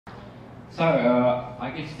So,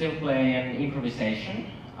 I could still play an improvisation.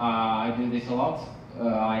 I do this a lot.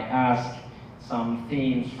 I ask some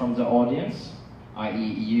themes from the audience, i.e.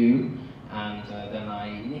 you, and then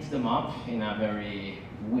I mix them up in a very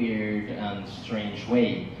weird and strange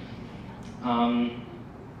way.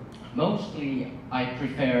 Mostly I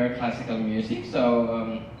prefer classical music,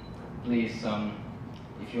 so please,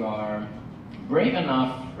 if you are brave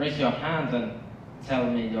enough, raise your hand and tell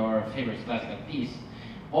me your favorite classical piece.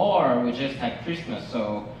 Or we just had Christmas,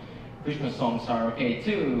 so Christmas songs are okay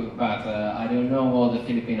too, but I don't know all the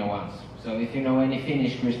Filipino ones. So if you know any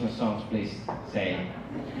Finnish Christmas songs, please say.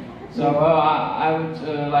 So I would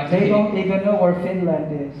like to... They don't even know where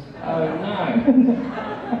Finland is. Oh no.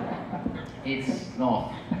 It's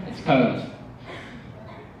north. It's cold.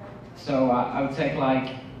 So I would take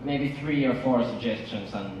like maybe 3 or 4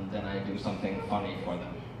 suggestions and then I do something funny for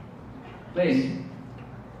them. Please.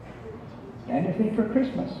 Anything for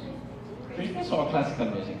Christmas? Christmas or classical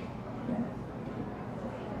music? Yeah.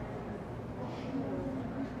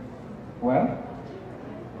 Well,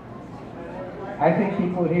 I think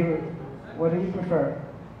people here, what do you prefer?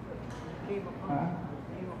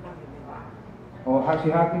 Oh,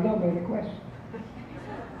 hasi-hati daw, may request.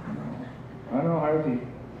 Ano, Harvey?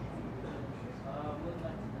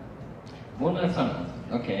 Moonlight Sonata.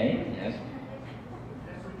 Okay, yes.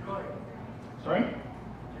 Sorry?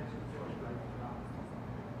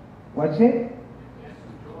 What's it?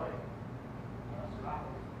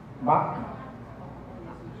 Bach.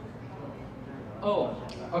 Oh,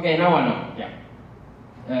 okay, now I know.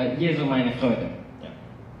 Yeah. Jesu meine Freude. Yeah.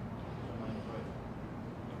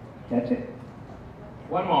 That's it.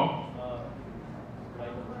 One more.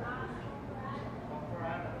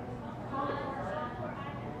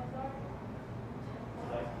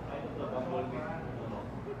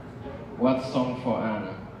 What song for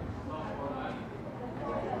Anna?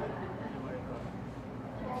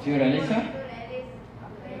 Fiorelisa?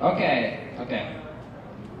 Okay, okay.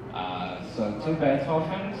 So 2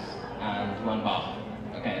 Beethovens and 1 Bach.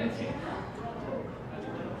 Okay, let's see.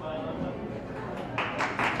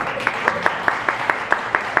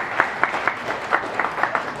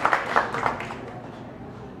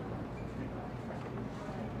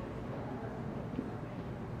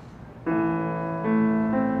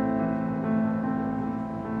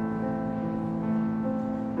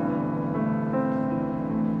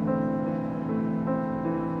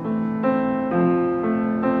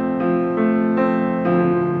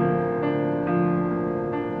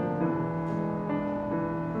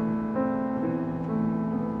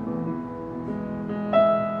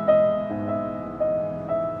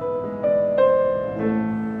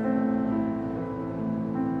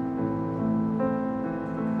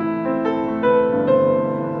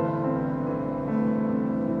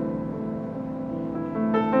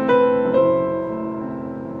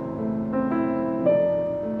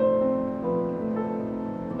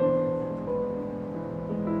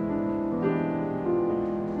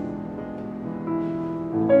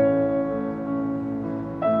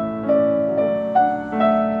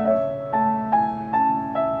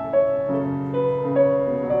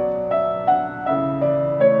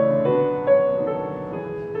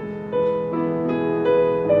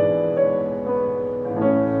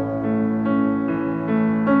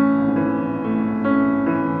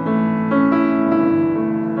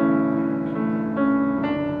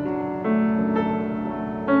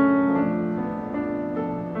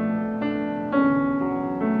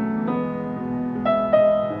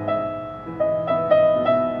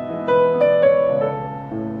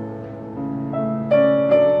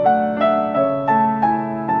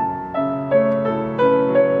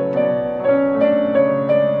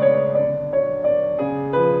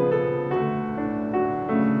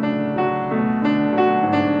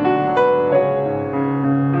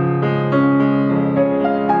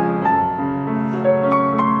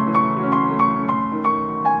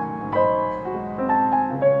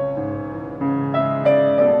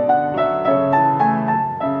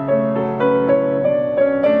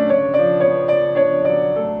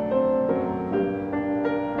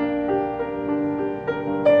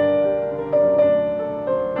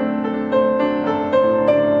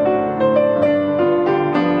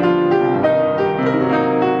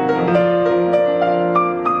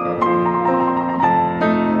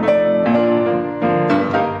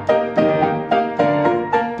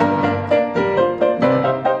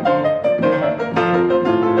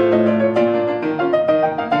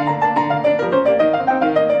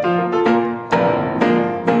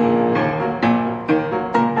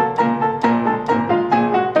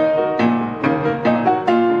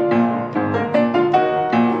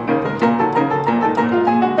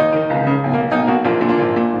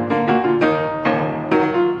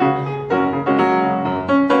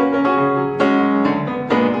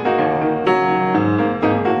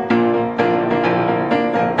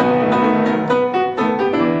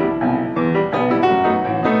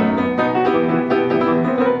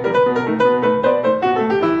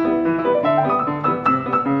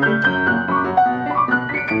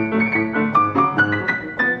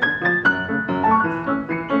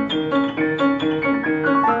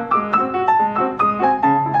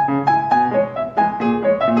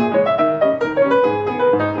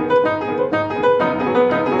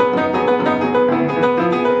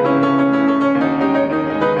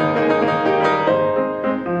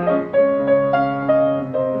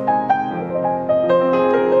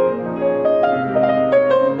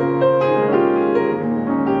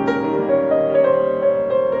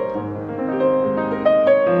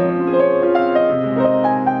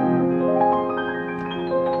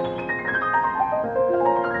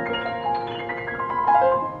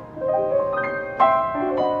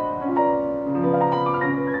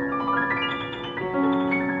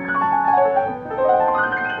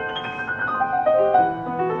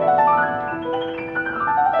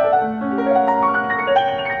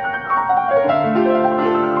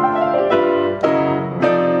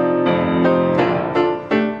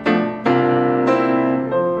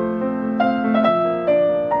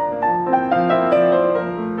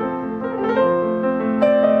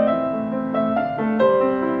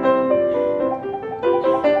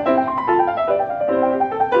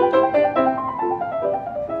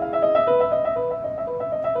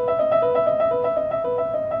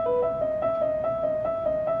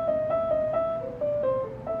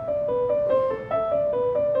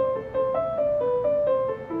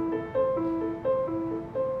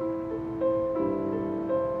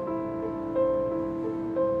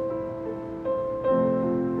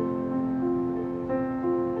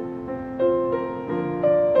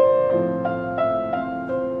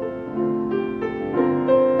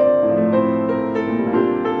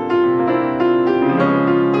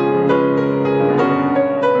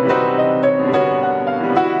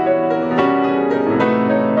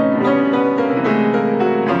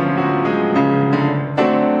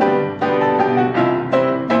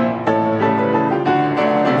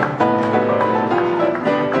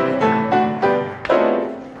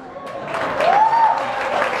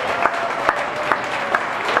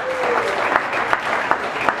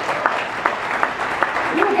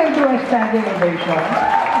 standing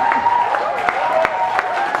ovation.